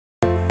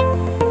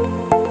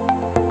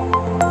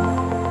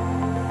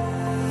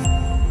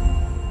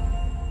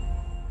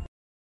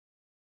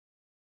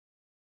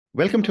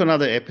Welcome to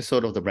another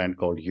episode of The Brand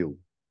Called You,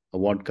 a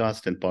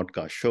podcast and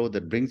podcast show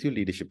that brings you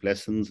leadership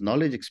lessons,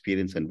 knowledge,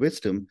 experience, and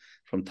wisdom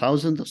from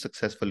thousands of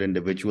successful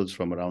individuals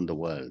from around the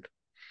world.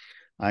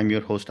 I'm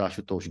your host,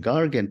 Ashutosh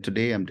Garg, and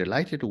today I'm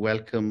delighted to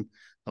welcome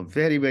a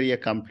very, very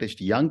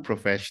accomplished young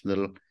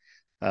professional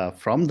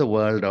from the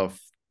world of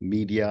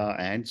media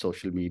and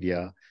social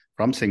media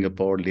from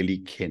Singapore, Lily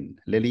Khin.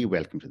 Lily,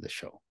 welcome to the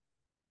show.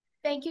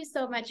 Thank you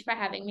so much for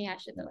having me,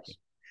 Ashutosh.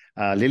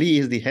 Lily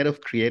is the head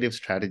of creative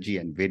strategy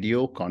and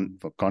video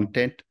for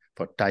content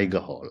for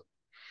Tigerhall.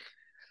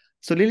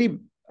 So, Lily,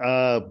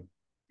 tell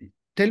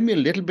me a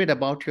little bit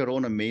about your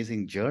own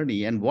amazing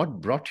journey and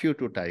what brought you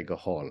to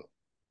Tigerhall.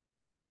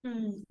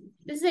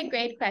 This is a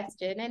great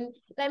question. And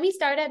let me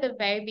start at the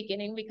very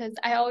beginning because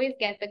I always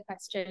get the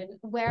question,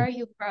 where are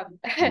you from?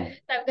 So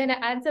I'm going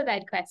to answer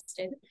that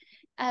question.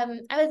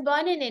 I was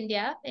born in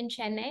India, in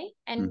Chennai,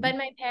 but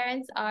my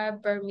parents are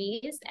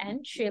Burmese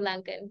and Sri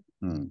Lankan.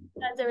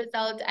 As a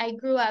result, I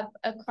grew up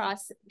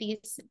across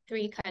these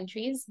three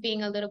countries,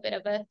 being a little bit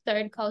of a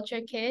third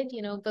culture kid,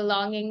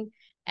 belonging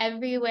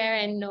everywhere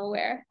and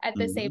nowhere at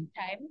the same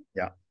time.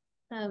 Yeah.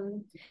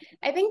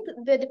 I think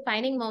the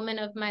defining moment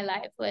of my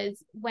life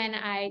was when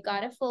I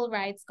got a full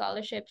ride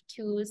scholarship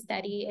to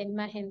study in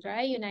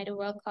Mahindra, United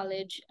World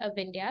College of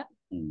India.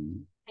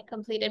 I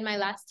completed my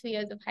last 2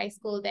 years of high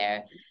school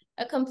there,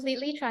 a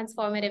completely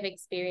transformative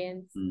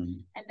experience.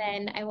 And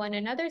then I won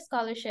another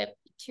scholarship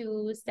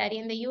to study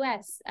in the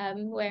US,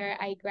 where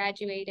I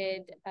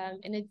graduated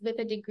with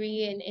a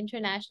degree in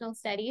international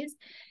studies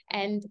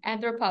and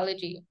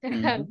anthropology.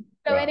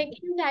 So when it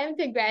came time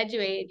to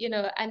graduate,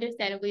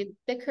 understandably,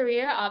 the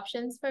career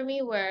options for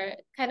me were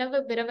kind of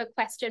a bit of a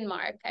question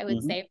mark, I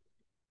would say.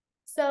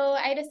 So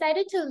I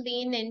decided to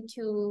lean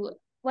into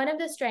one of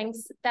the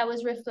strengths that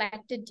was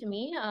reflected to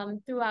me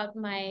throughout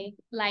my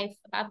life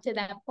up to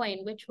that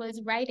point, which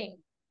was writing.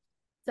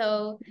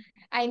 So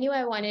I knew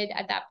I wanted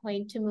at that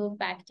point to move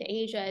back to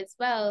Asia as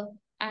well.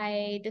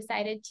 I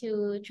decided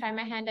to try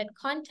my hand at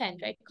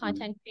content, right?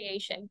 Content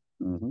creation.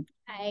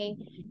 I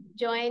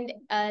joined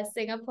a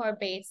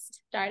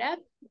Singapore-based startup,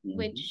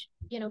 which,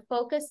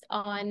 focused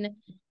on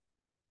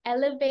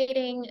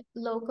elevating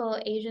local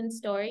Asian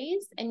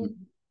stories and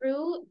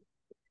through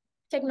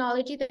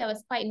technology that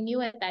was quite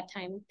new at that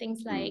time,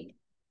 things like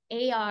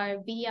AR,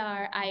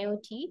 VR,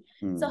 IoT.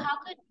 So how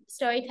could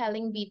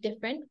storytelling be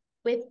different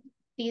with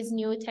these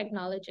new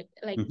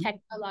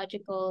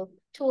technological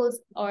tools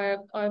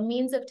or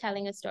means of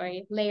telling a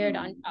story layered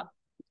on top?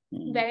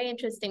 Very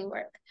interesting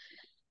work.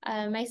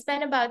 I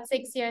spent about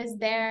 6 years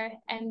there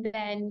and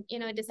then,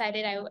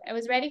 decided I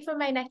was ready for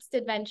my next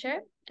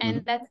adventure.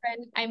 And that's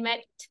when I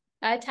met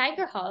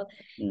Tigerhall.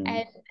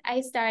 And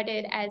I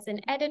started as an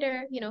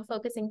editor,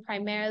 focusing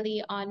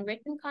primarily on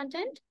written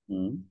content.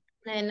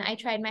 Then I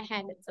tried my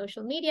hand at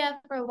social media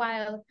for a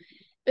while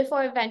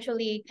before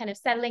eventually kind of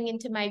settling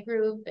into my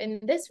groove in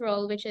this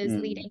role, which is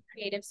leading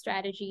creative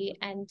strategy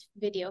and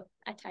video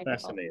at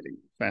Tigerhall.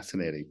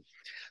 Fascinating.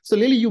 So,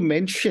 Lily, you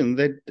mentioned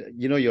that,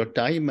 your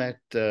time at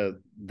the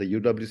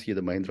UWC,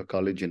 the Mahindra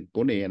College in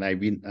Pune, and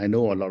I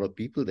know a lot of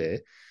people there,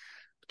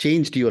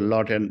 changed you a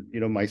lot. And,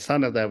 my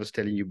son, as I was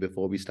telling you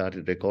before we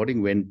started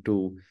recording, went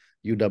to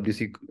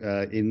UWC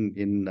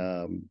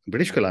in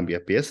British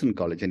Columbia, Pearson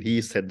College, and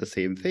he said the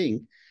same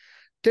thing.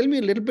 Tell me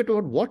a little bit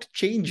about what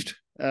changed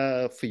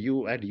for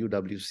you at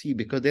UWC,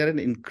 because they're an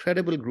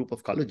incredible group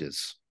of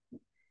colleges.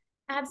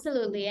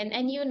 Absolutely.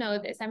 And you know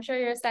this. I'm sure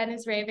your son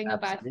is raving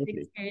about his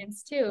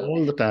experience too.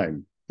 All the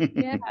time.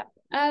 Yeah.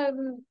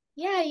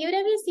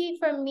 UWC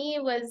for me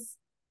was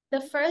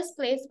the first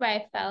place where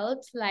I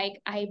felt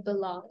like I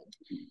belonged,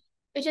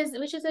 which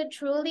is a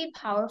truly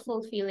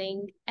powerful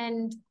feeling.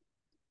 And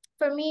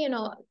for me,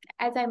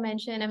 as I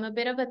mentioned, I'm a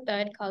bit of a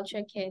third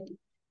culture kid.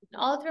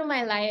 All through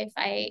my life,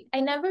 I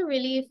never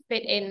really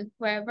fit in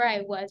wherever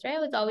I was, right? I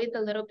was always a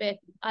little bit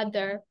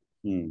other.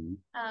 And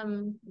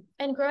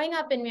growing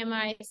up in Myanmar,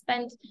 I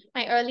spent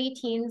my early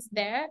teens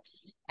there.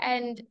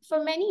 And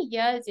for many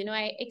years,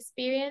 I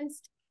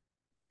experienced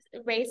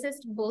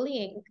racist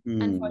bullying,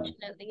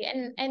 unfortunately.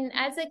 And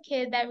as a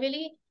kid, that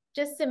really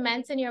just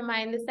cements in your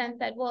mind the sense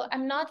that, well,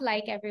 I'm not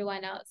like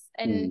everyone else.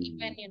 And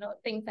even,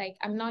 things like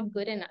I'm not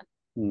good enough,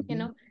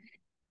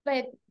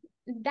 But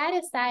that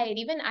aside,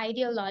 even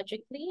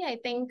ideologically, I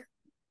think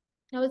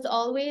I was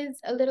always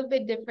a little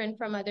bit different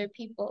from other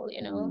people,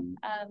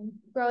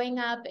 growing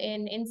up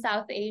in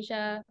South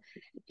Asia,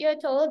 you're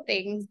told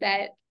things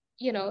that,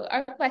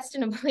 are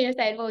questionable. You're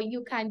saying, well,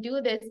 you can't do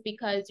this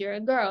because you're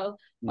a girl,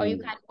 or you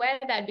can't wear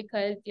that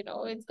because,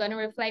 it's going to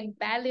reflect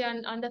badly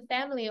on the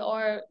family,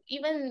 or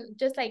even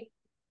just like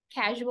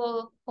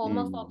casual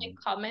homophobic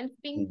comments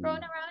being thrown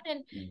around.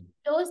 And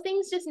those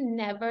things just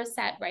never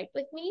sat right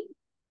with me.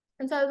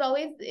 And so I was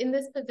always in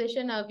this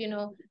position of,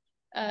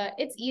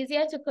 it's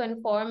easier to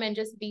conform and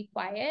just be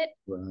quiet.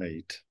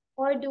 Right.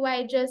 Or do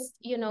I just,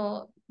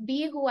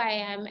 be who I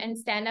am and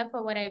stand up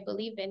for what I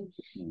believe in?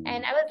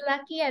 And I was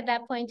lucky at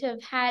that point to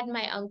have had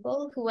my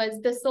uncle, who was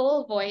the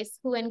sole voice,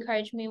 who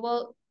encouraged me,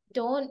 well,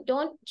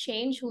 don't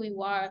change who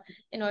you are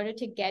in order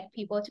to get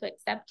people to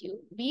accept you.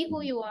 Be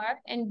who you are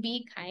and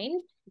be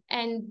kind,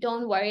 and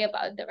don't worry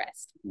about the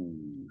rest.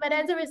 But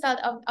as a result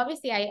of,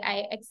 obviously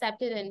I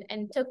accepted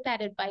and took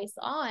that advice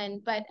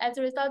on, but as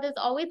a result, there's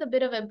always a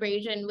bit of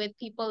abrasion with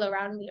people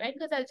around me, right?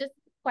 Because I was just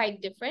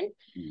quite different.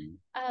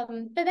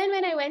 But then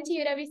when I went to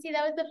UWC,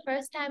 that was the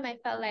first time I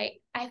felt like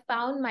I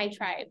found my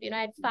tribe. You know,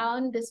 I'd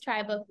found this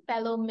tribe of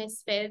fellow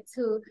misfits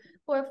who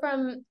were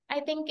from,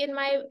 I think in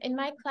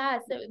my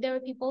class, there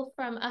were people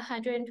from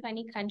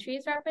 120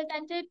 countries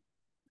represented.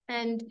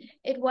 And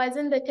it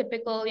wasn't the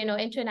typical, you know,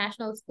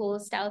 international school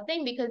style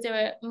thing, because there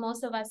were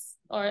most of us,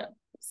 or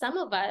some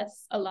of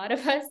us, a lot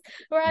of us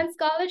were on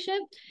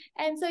scholarship.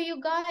 And so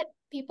you got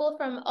people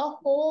from a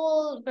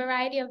whole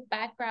variety of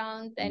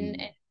backgrounds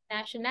and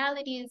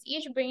nationalities,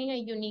 each bringing a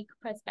unique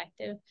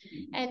perspective.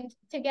 And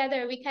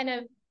together we kind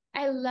of,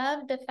 I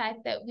love the fact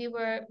that we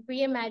were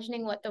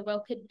reimagining what the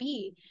world could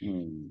be,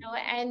 you know,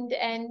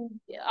 and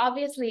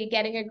obviously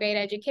getting a great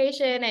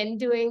education and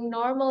doing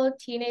normal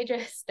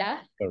teenager stuff.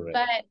 Correct.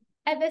 But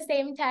at the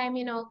same time,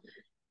 you know,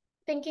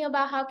 thinking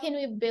about how can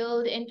we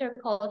build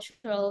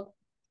intercultural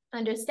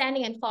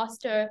understanding and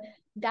foster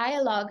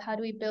dialogue? How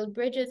do we build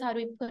bridges? How do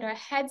we put our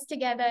heads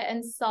together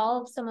and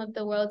solve some of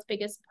the world's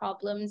biggest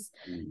problems?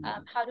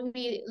 How do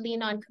we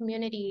lean on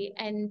community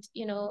and,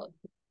 you know,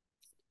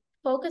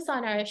 focus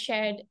on our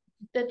shared,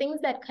 the things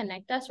that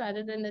connect us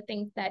rather than the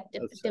things that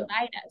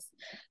divide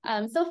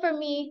us. So for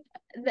me,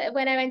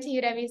 when I went to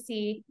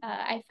UWC,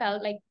 I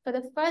felt like for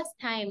the first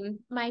time,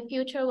 my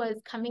future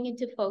was coming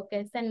into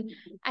focus. And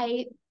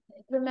I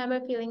remember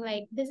feeling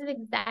like this is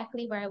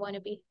exactly where I want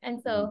to be. And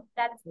so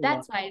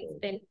that's why it's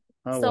been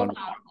so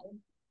powerful.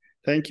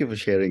 Thank you for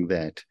sharing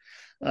that.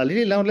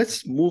 Lily, now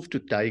let's move to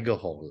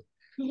Tigerhall.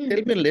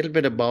 Tell me a little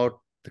bit about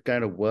the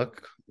kind of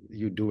work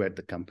you do at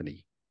the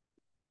company.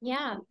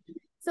 Yeah.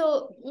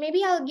 So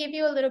maybe I'll give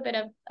you a little bit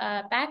of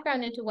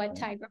background into what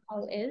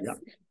Tigerhall is.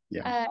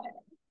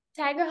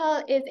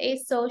 Tigerhall is a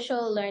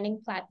social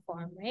learning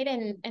platform, right?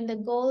 And the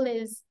goal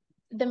is,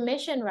 the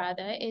mission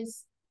rather,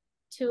 is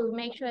to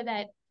make sure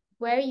that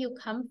where you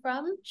come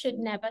from should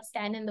never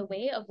stand in the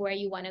way of where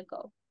you want to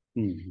go.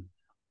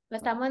 For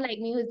someone like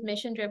me who's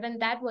mission driven,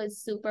 that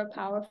was super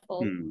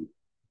powerful.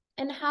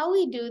 And how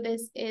we do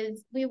this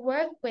is we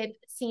work with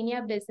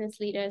senior business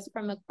leaders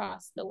from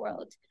across the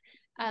world.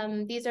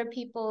 These are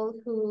people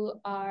who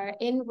are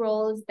in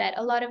roles that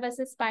a lot of us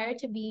aspire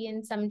to be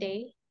in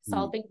someday,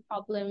 solving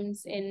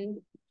problems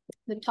in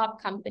the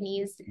top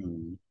companies.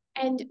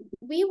 And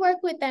we work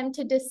with them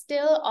to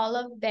distill all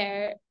of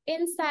their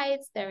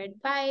insights, their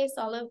advice,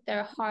 all of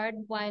their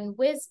hard-won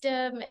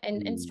wisdom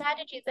and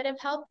strategies that have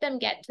helped them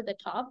get to the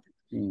top,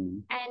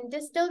 and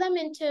distill them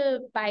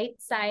into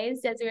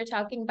bite-sized, as we were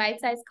talking,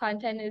 bite-sized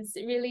content is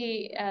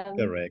really,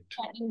 correct,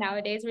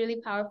 nowadays, really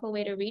powerful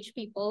way to reach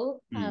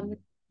people.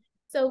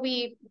 So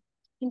we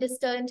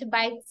distill into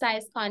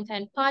bite-sized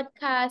content,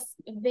 podcasts,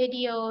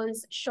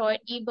 videos, short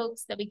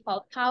ebooks that we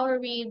call power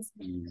reads,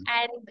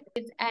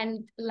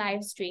 and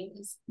live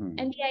streams. And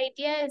the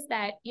idea is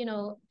that, you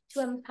know,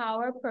 to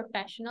empower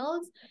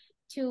professionals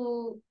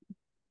to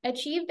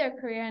achieve their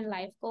career and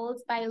life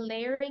goals by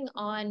layering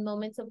on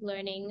moments of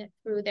learning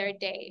through their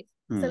days.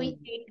 So we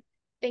take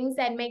things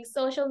that make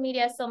social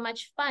media so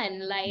much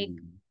fun, like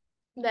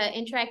the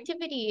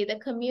interactivity, the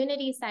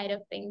community side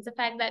of things, the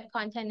fact that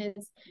content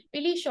is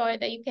really short,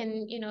 that you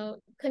can, you know,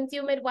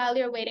 consume it while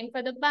you're waiting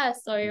for the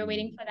bus, or you're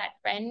waiting for that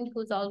friend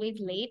who's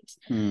always late.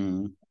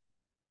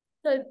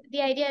 So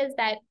the idea is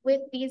that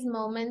with these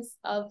moments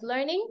of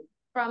learning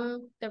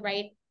from the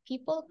right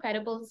people,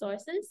 credible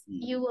sources,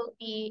 you will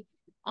be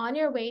on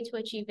your way to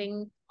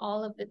achieving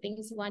all of the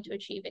things you want to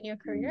achieve in your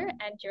career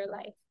and your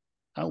life.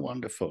 How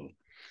wonderful.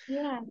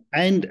 Yeah.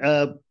 And,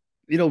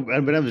 you know,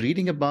 when I was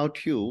reading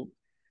about you,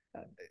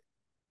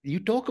 you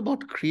talk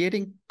about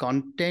creating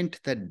content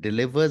that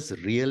delivers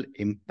real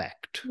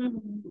impact.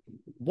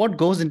 What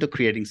goes into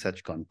creating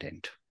such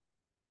content?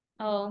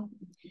 Oh,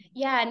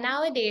 yeah.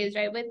 Nowadays,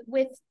 right,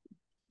 with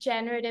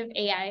generative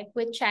AI,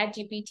 with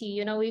ChatGPT,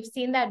 you know, we've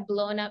seen that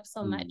blown up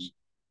so much.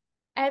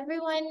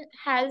 Everyone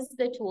has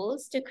the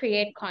tools to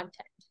create content.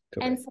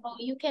 Correct. And so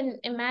you can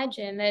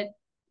imagine that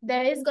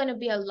there is going to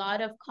be a lot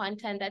of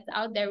content that's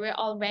out there. We're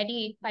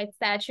already quite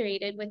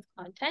saturated with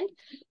content.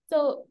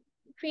 So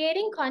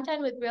creating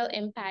content with real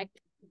impact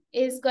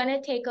is going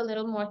to take a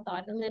little more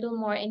thought, a little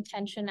more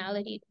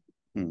intentionality.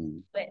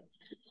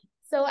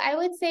 So I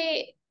would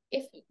say,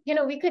 if, you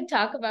know, we could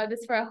talk about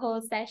this for a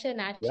whole session,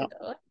 actually,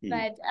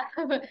 but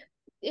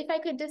if I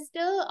could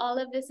distill all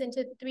of this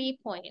into 3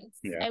 points,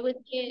 I would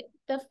say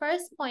the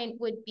first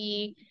point would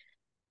be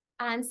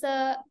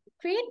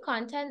create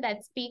content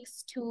that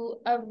speaks to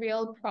a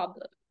real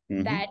problem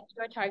that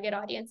your target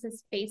audience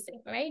is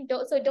facing, right?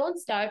 Don't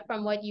start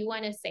from what you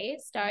want to say,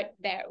 start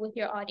there with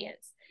your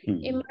audience.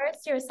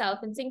 Immerse yourself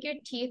and sink your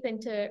teeth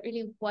into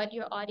really what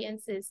your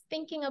audience is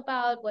thinking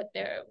about, what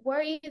their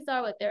worries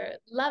are, what they're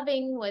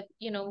loving, what,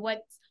 you know,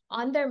 what's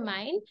on their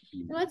mind.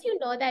 And once you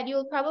know that,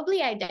 you'll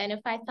probably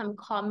identify some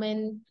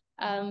common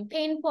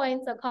pain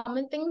points or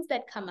common things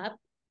that come up,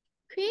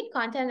 create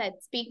content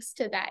that speaks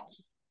to that.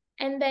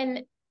 And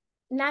then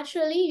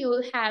naturally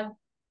you'll have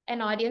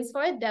an audience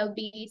for it. There'll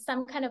be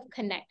some kind of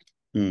connect.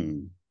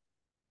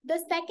 The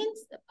second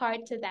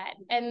part to that,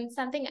 and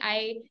something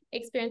I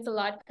experience a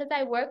lot because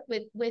I work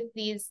with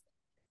these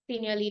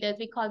senior leaders,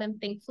 we call them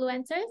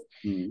thinkfluencers.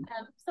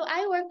 So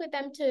I work with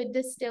them to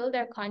distill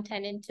their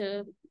content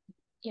into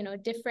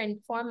different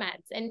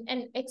formats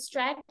and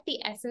extract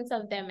the essence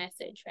of their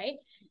message, right?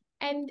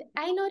 And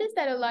I noticed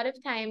that a lot of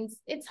times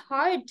it's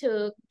hard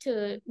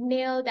to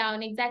nail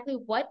down exactly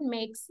what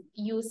makes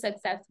you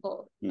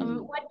successful,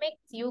 what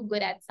makes you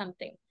good at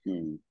something.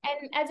 And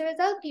as a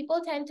result,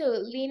 people tend to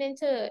lean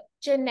into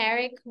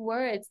generic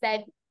words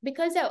that,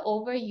 because they're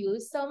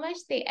overused so much,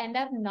 they end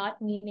up not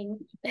meaning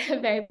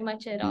very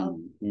much at all.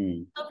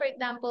 So for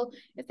example,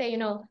 if they,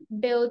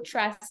 build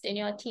trust in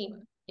your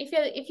team.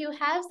 If you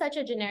have such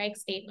a generic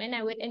statement,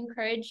 I would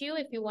encourage you,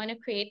 if you want to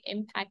create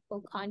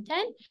impactful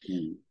content,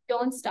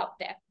 don't stop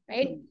there,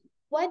 right?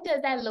 What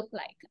does that look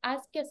like?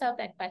 Ask yourself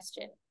that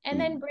question, and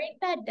then break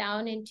that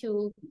down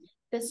into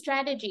the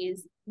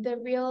strategies, the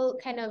real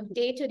kind of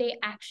day-to-day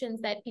actions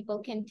that people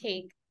can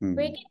take.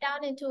 Break it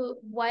down into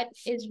what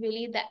is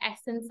really the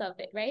essence of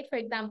it, right? For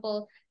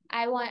example,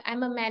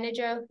 I'm a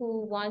manager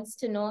who wants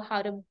to know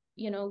how to,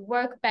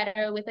 work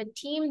better with a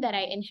team that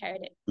I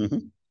inherited.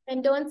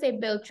 And don't say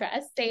build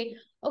trust. Say,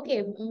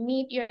 okay,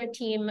 meet your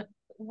team.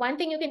 One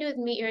thing you can do is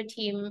meet your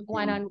team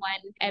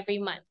one-on-one every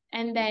month.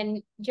 And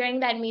then during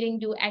that meeting,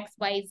 do X,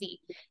 Y, Z.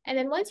 And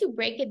then once you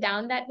break it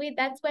down that way,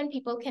 that's when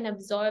people can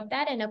absorb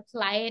that and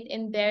apply it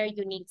in their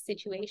unique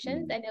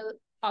situations. And it'll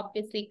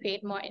obviously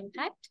create more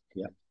impact.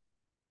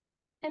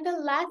 And the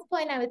last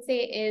point I would say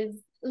is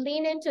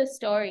lean into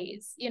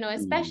stories,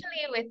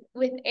 especially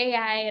with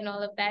AI and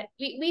all of that.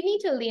 We need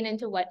to lean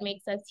into what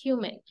makes us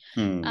human.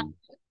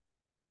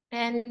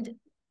 And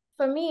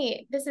for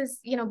me, this is,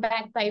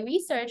 backed by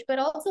research, but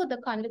also the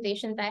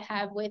conversations I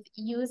have with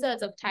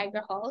users of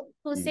Tigerhall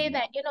who say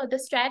that, the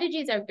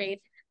strategies are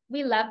great.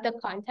 We love the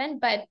content,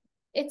 but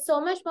it's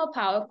so much more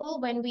powerful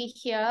when we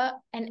hear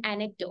an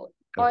anecdote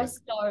or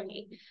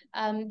story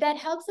that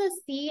helps us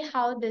see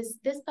how this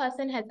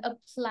person has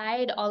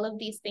applied all of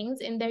these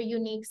things in their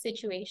unique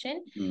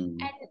situation.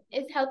 And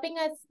it's helping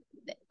us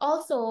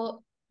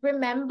also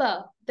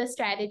remember the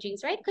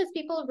strategies, right? Because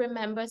people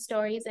remember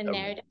stories and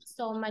narratives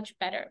so much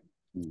better.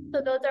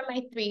 So those are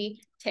my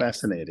 3 tips.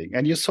 Fascinating.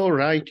 And you're so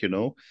right,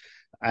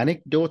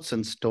 anecdotes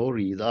and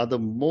stories are the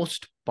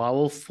most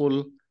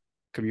powerful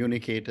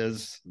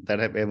communicators that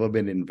have ever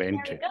been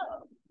invented.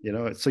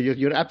 So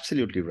you're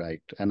absolutely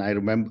right. And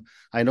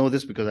I know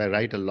this because I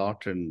write a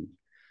lot, and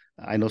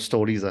I know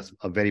stories are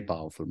a very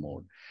powerful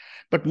mode.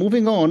 But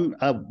moving on,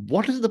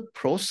 what is the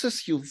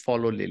process you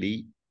follow,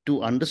 Lily,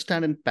 to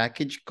understand and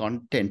package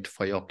content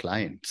for your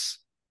clients?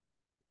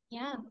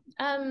 Yeah.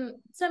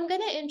 So I'm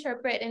going to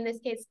interpret, in this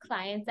case,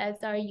 clients as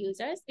our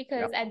users,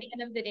 because at the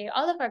end of the day,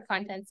 all of our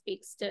content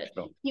speaks to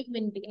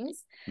human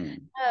beings.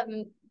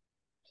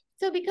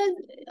 So because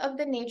of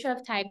the nature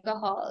of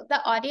Tigerhall,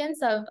 the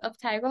audience of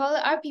Tigerhall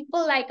are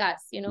people like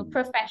us,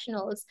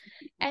 professionals.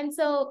 And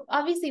so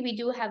obviously we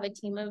do have a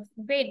team of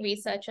great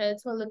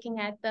researchers who are looking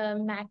at the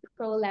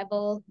macro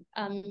level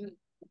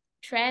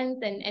trends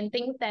and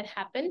things that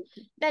happen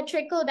that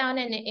trickle down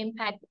and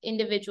impact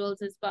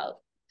individuals as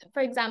well.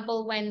 For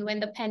example, when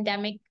the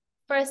pandemic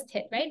first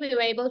hit, right, we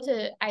were able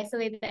to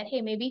isolate that,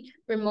 hey, maybe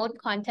remote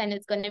content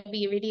is going to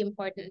be really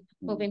important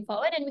moving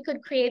forward, and we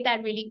could create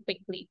that really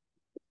quickly.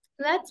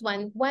 So that's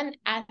one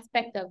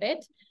aspect of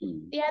it.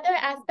 The other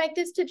aspect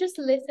is to just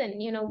listen.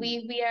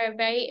 We are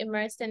very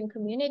immersed in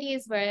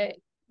communities where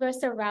we're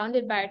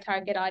surrounded by our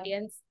target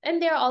audience,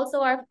 and they're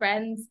also our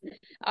friends,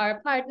 our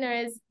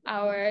partners,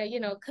 our,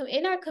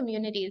 in our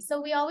communities.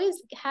 So we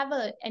always have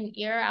an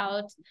ear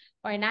out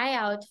or an eye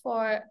out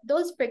for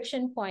those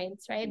friction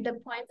points, right? The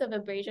points of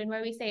abrasion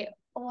where we say,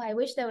 oh, I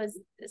wish there was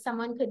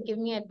someone could give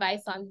me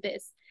advice on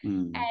this.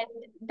 And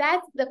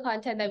that's the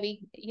content that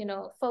we,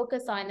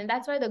 focus on. And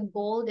that's where the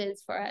gold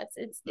is for us.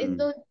 It's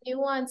those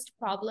nuanced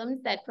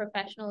problems that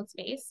professionals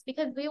face,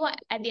 because we want,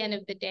 at the end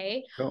of the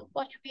day,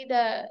 want to be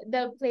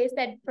the place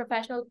that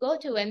professionals go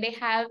to, and they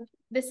have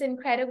this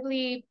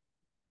incredibly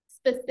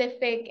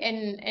specific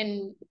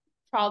and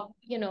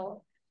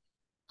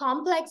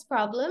complex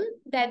problem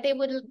that they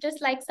would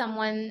just like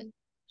someone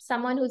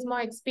who's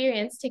more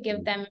experienced to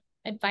give them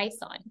advice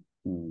on.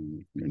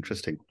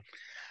 Interesting.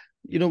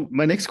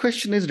 My next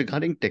question is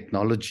regarding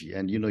technology.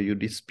 And, you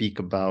did speak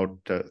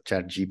about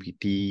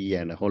ChatGPT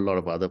and a whole lot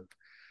of other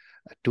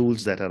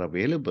tools that are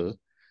available.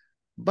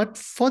 But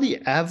for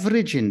the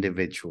average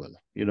individual,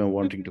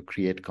 wanting to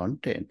create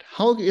content,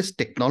 how is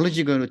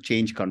technology going to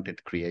change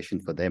content creation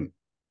for them?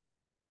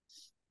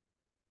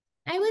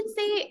 I would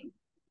say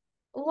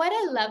what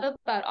I love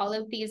about all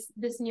of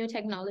this new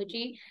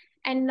technology,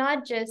 and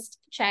not just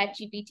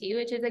ChatGPT,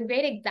 which is a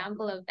great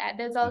example of that.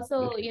 There's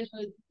also,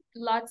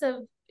 lots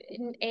of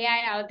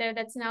AI out there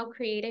that's now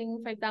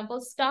creating, for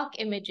example, stock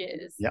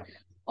images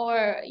or,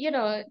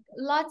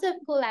 lots of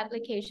cool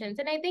applications.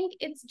 And I think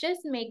it's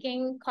just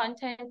making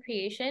content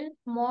creation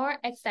more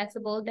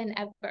accessible than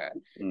ever,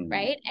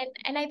 right?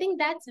 And I think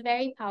that's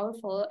very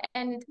powerful.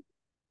 And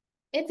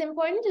it's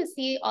important to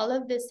see all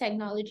of this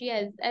technology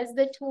as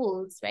the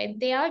tools, right?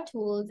 They are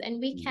tools, and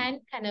we can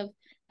kind of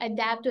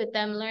adapt with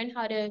them, learn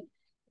how to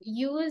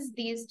use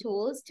these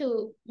tools to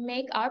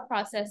make our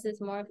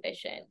processes more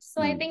efficient. So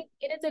I think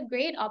it is a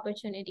great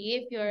opportunity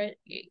if you're,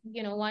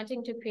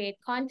 wanting to create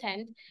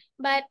content.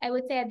 But I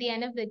would say at the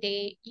end of the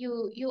day,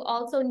 you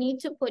also need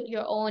to put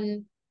your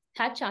own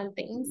touch on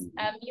things.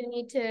 You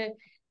need to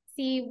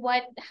see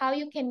how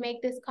you can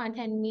make this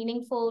content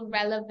meaningful,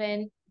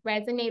 relevant,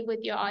 resonate with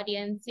your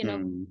audience.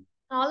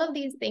 All of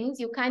these things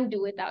you can't do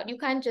without. You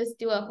can't just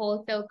do a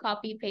wholesale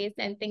copy paste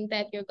and think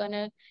that you're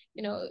gonna,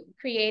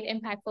 create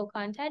impactful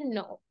content.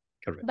 No.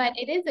 Correct. But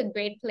it is a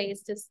great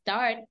place to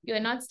start.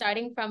 You're not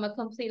starting from a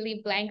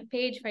completely blank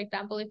page, for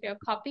example, if you're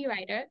a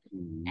copywriter.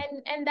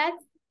 And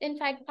that's in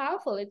fact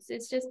powerful.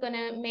 It's just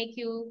gonna make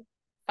you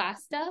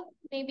faster,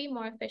 maybe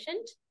more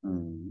efficient.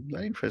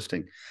 Very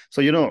interesting.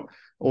 So,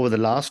 over the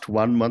last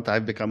 1 month,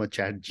 I've become a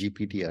Chat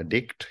GPT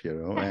addict,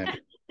 and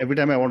every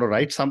time I want to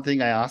write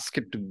something, I ask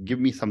it to give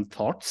me some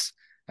thoughts.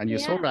 And you're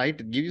so right,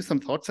 it gives you some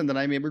thoughts, and then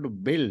I'm able to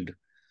build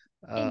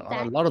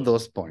on a lot of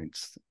those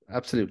points.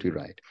 Absolutely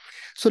right.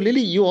 So,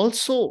 Lily, you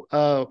also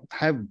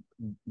have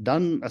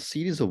done a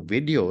series of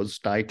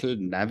videos titled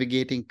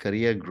Navigating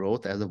Career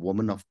Growth as a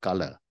Woman of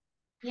Color.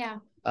 Yeah.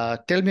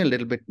 Tell me a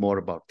little bit more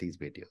about these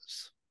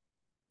videos.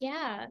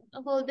 Yeah,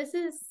 well, this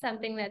is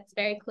something that's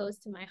very close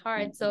to my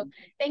heart. So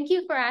thank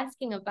you for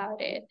asking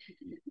about it.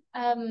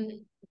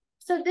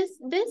 So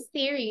this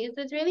series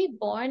is really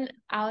born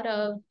out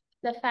of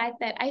the fact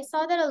that I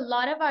saw that a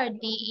lot of our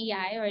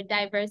DEI, or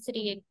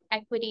diversity,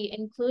 equity,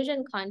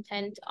 inclusion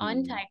content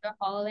on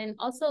Tigerhall and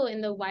also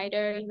in the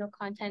wider,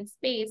 content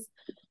space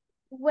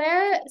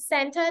were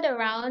centered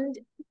around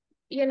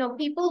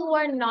people who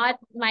are not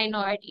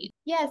minorities.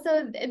 Yeah,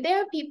 so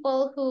there are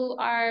people who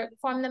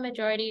form the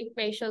majority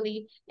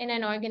racially in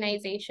an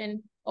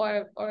organization,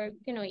 or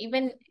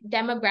even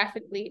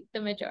demographically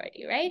the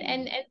majority, right?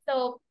 And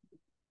so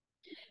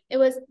it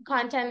was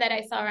content that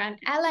I saw around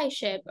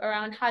allyship,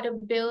 around how to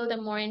build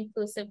a more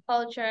inclusive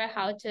culture,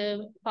 how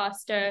to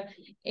foster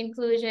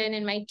inclusion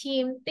in my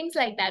team, things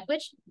like that,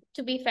 which,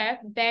 to be fair,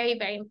 very,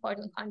 very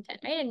important content,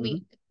 right? And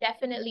we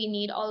definitely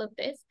need all of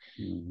this.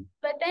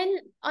 But then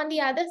on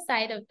the other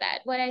side of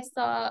that, what I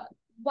saw,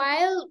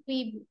 while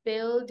we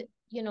build,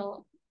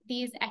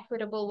 these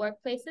equitable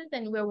workplaces,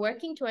 and we're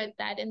working towards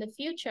that in the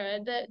future,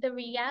 the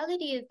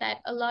reality is that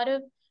a lot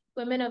of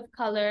women of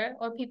color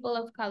or people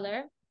of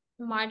color,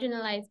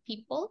 marginalized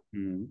people,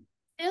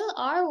 still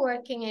are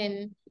working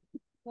in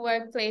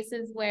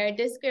workplaces where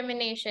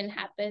discrimination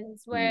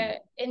happens, where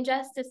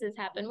injustices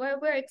happen, where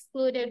we're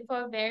excluded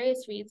for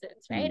various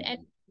reasons, right?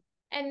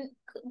 And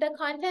the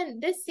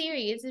content, this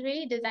series is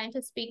really designed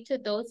to speak to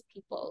those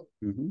people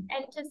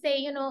and to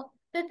say,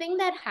 the thing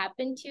that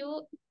happened to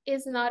you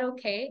is not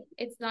okay.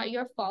 It's not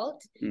your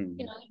fault.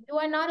 You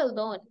are not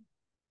alone.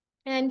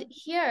 And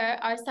here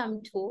are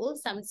some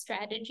tools, some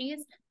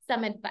strategies,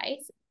 some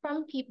advice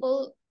from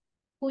people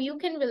who you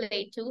can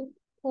relate to,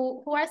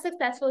 who are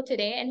successful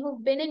today and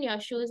who've been in your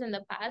shoes in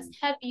the past,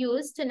 have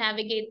used to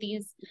navigate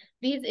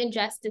these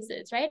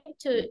injustices, right?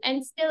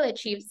 And still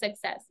achieve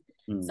success.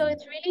 So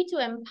it's really to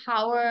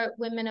empower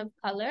women of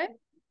color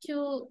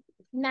to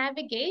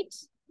navigate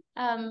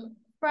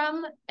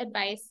from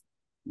advice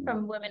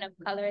from women of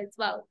color as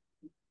well.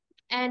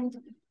 And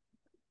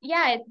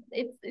yeah,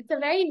 it's a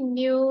very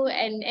new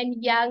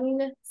and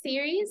young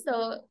series.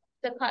 So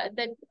the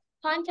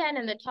content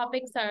and the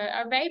topics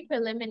are very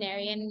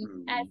preliminary,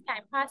 and as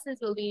time passes,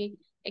 we'll be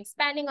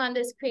expanding on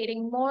this,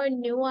 creating more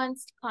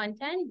nuanced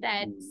content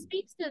that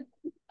speaks to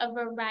a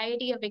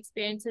variety of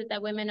experiences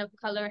that women of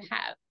color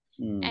have.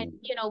 And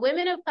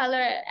women of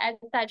color as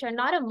such are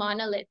not a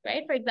monolith,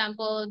 right? For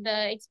example,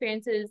 the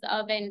experiences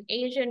of an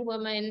Asian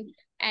woman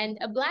and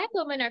a Black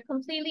woman are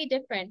completely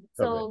different.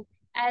 So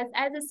as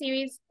the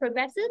series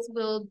progresses,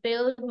 we'll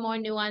build more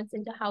nuance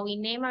into how we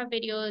name our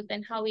videos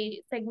and how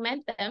we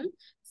segment them,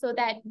 so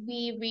that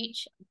we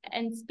reach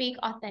and speak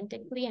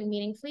authentically and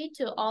meaningfully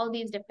to all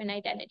these different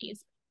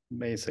identities.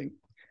 Amazing.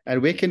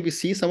 And where can we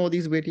see some of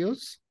these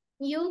videos?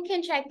 You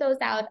can check those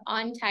out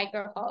on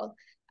Tigerhall.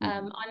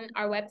 On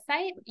our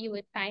website, you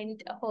would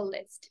find a whole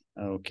list.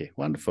 Okay,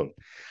 wonderful.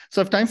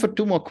 So I have time for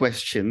two more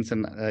questions,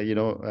 and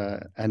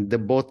and they're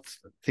both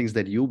things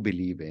that you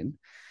believe in.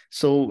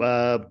 So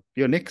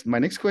my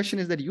next question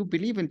is that you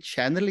believe in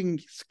channeling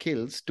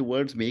skills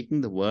towards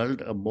making the world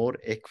a more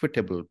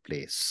equitable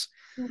place.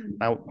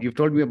 Now, you've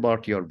told me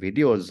about your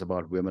videos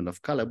about women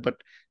of color,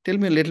 but tell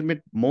me a little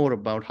bit more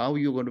about how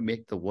you're going to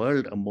make the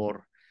world a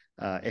more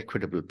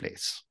equitable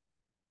place.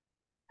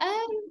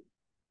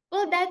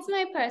 Well, that's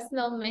my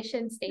personal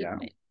mission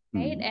statement,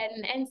 right?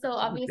 And so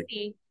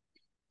obviously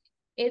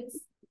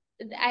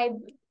I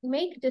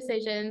make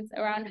decisions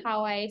around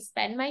how I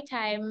spend my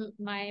time,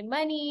 my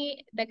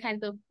money, the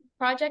kinds of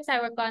projects I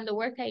work on, the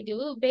work I do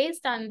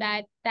based on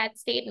that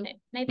statement.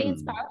 And I think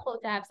it's Hmm. powerful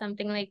to have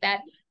something like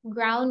that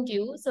ground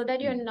you so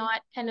that you're Hmm. not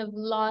kind of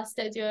lost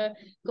as you're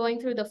going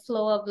through the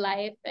flow of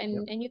life,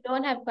 Yep. and you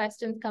don't have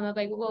questions come up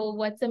like, well,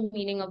 what's the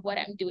meaning of what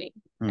I'm doing,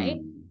 right?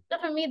 Hmm. So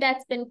for me,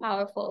 that's been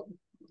powerful.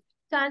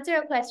 To answer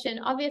your question,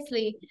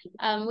 obviously,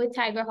 with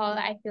Tigerhall,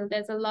 I feel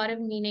there's a lot of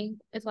meaning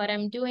with what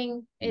I'm doing.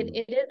 It, Hmm.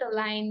 it is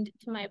aligned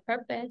to my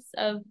purpose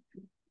of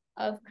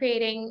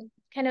creating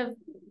kind of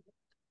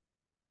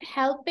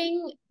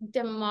helping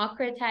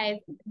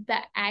democratize the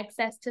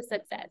access to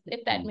success,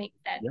 if that Hmm. makes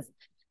Yep. sense. Makes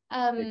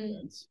Um,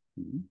 sense.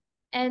 Hmm.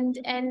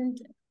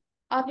 and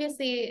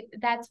obviously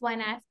that's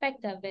one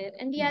aspect of it.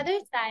 And the Hmm. other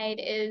side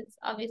is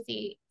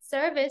obviously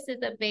service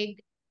is a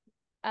big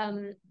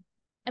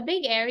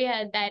area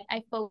that I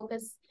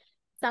focus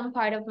some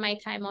part of my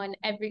time on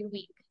every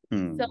week.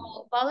 So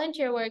Hmm.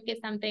 volunteer work is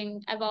something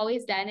I've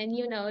always done, and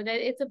you know that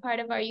it's a part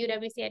of our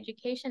UWC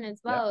education as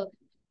Yep. well.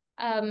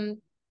 Um,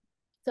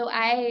 so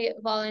I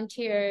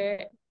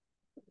volunteer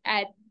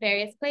at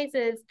various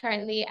places.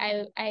 Currently,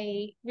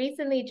 I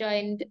recently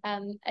joined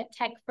a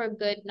tech for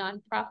good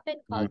nonprofit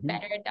called Hmm.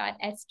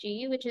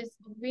 better.sg, which is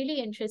really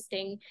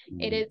interesting.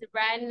 It Hmm. is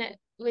run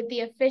with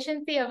the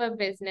efficiency of a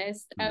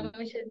business, Hmm.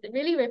 which is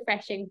really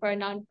refreshing for a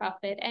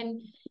nonprofit. And,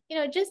 you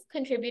know, just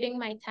contributing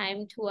my time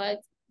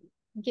towards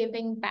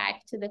giving back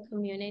to the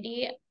community,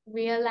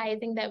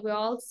 realizing that we're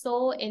all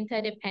so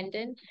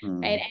interdependent,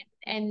 right?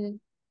 Hmm. And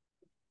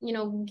you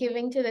know,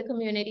 giving to the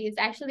community is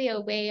actually a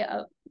way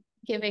of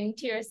giving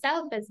to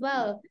yourself as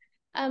well.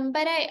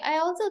 But I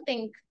also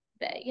think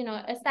that, you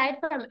know, aside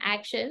from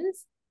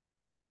actions,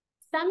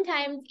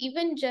 sometimes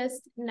even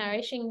just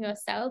nourishing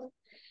yourself,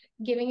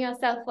 giving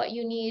yourself what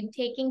you need,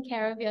 taking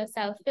care of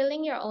yourself,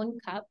 filling your own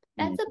cup, Hmm.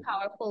 that's a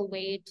powerful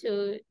way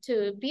to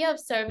be of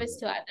service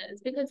to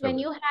others. Because when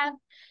Correct. you have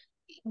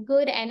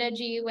good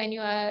energy, when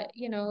you are,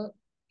 you know,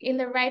 in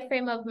the right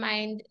frame of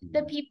mind, the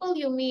Hmm. people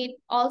you meet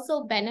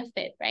also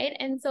benefit, right?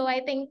 And so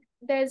I think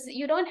there's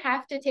you don't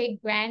have to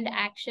take grand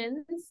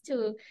actions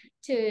to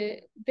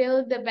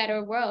build the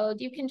better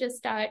world. You can just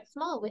start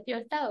small with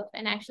yourself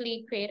and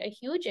actually create a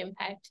huge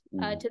impact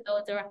Hmm. to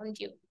those around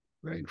you.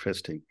 Very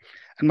interesting.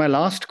 And my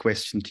last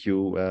question to you,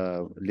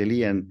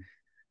 Lily, and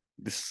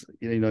this,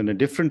 in a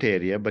different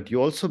area, but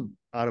you also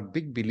are a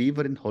big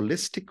believer in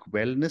holistic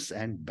wellness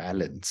and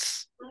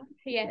balance.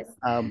 Yes.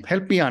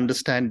 Help me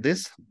understand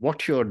this,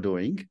 what you're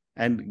doing,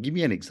 and give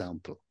me an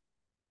example.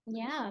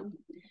 Yeah.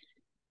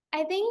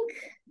 I think,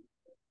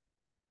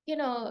 you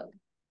know,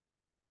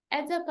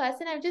 as a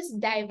person, I've just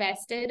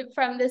divested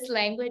from this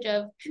language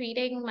of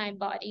treating my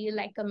body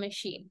like a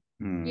machine.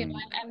 You know,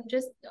 Hmm. I'm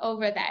just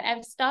over that.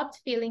 I've stopped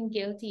feeling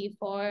guilty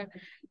for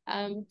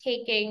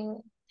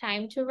taking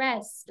time to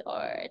rest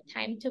or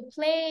time to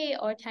play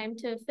or time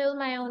to fill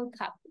my own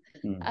cup.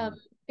 Um, Hmm.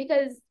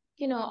 because,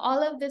 you know,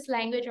 all of this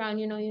language around,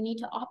 you know, you need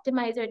to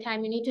optimize your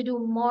time, you need to do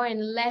more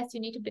and less, you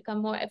need to become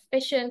more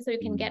efficient so you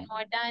can get Hmm.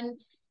 more done.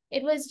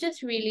 It was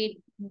just really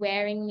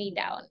wearing me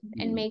down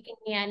and Hmm. making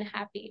me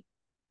unhappy.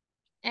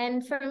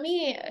 And for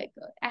me, like,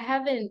 I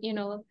haven't, you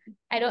know,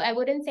 I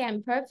wouldn't say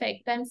I'm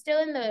perfect, but I'm still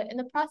in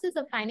the process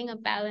of finding a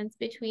balance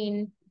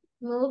between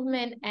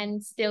movement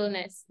and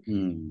stillness,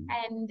 Hmm.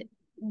 and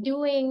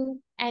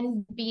doing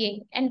and being,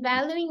 and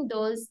valuing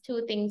those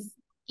two things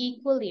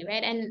equally,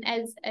 right? And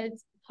as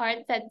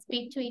parts that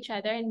speak to each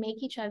other and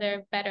make each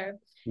other better.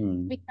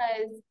 Hmm.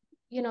 Because,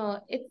 you know,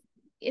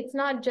 it's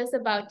not just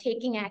about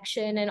taking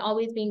action and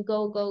always being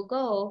go, go,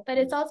 go, but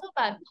it's also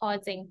about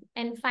pausing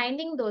and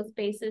finding those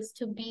spaces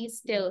to be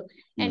still,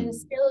 and Hmm.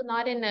 still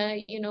not in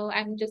a, you know,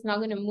 I'm just not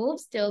going to move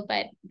still,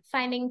 but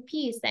finding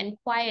peace and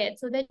quiet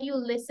so that you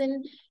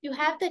listen, you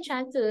have the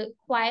chance to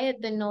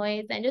quiet the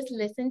noise and just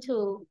listen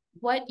to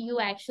what you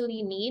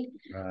actually need.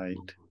 Right.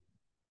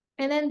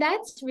 And then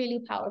that's really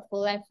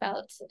powerful, I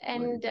felt. Right.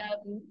 And,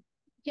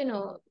 you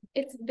know,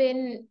 it's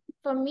been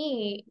for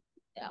me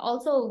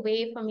also a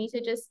way for me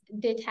to just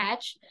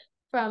detach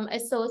from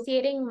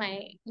associating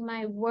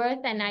my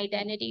worth and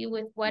identity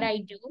with what Hmm. I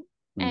do,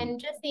 Hmm. and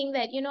just seeing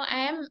that, you know,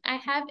 I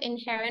have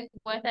inherent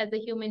worth as a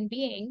human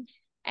being.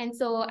 And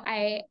so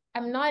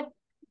I'm not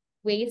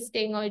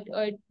wasting or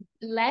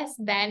less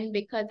than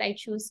because I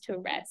choose to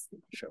rest.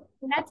 Sure.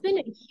 And that's been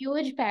a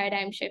huge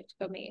paradigm shift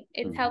for me.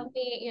 It's Hmm. helped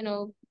me, you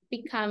know,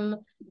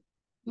 become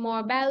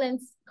more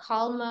balanced,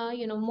 calmer,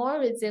 you know, more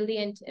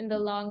resilient in the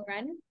long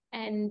run.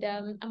 And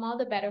I'm all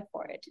the better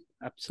for it.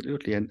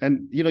 Absolutely.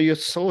 And you're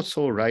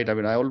so right. I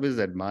mean, I always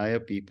admire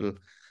people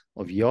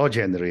of your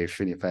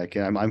generation, if I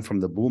can. I'm from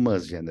the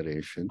boomers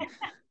generation,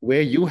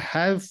 where you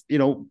have,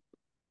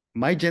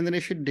 my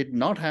generation did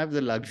not have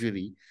the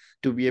luxury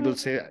to be able to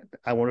say,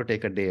 I want to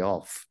take a day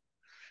off.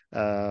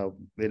 Uh,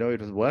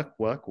 it was work,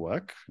 work,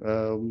 work.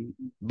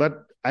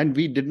 And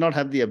we did not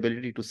have the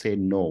ability to say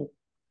no.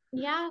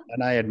 Yeah.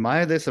 And I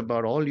admire this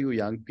about all you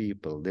young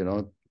people,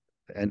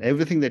 and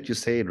everything that you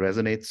say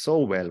resonates so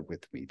well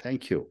with me.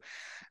 Thank you.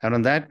 And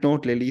on that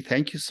note, Lily,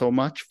 thank you so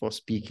much for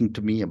speaking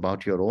to me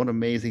about your own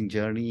amazing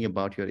journey,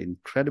 about your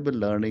incredible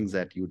learnings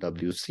at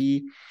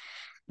UWC.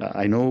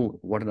 I know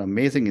what an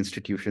amazing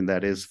institution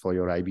that is for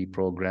your IB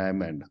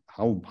program, and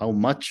how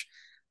much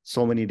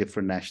so many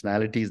different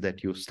nationalities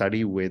that you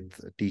study with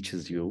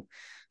teaches you.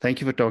 Thank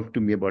you for talking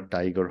to me about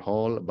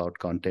Tigerhall, about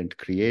content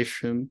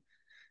creation.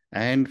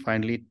 And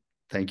finally,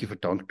 thank you for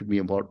talking to me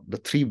about the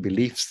 3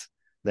 beliefs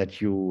that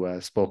you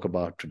spoke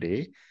about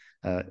today.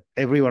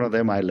 Every one of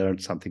them, I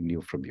learned something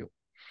new from you.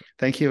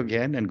 Thank you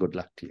again, and good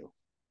luck to you.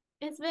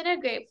 It's been a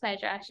great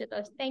pleasure,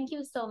 Ashutosh. Thank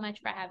you so much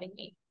for having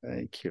me.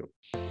 Thank you.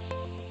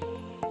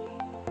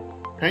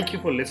 Thank you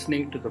for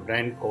listening to the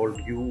Brand Called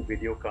You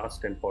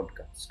videocast and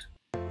podcast,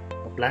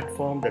 a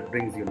platform that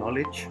brings you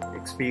knowledge,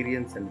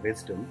 experience, and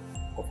wisdom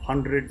of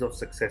hundreds of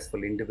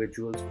successful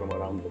individuals from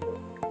around the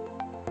world.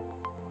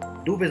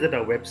 Do visit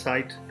our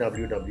website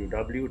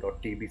www.tbcy.in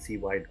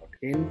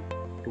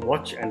to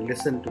watch and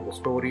listen to the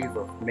stories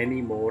of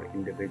many more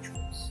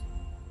individuals.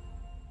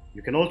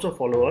 You can also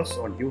follow us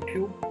on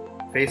YouTube,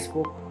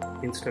 Facebook,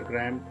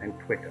 Instagram, and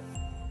Twitter.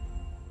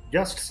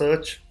 Just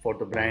search for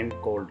the Brand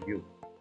Called You.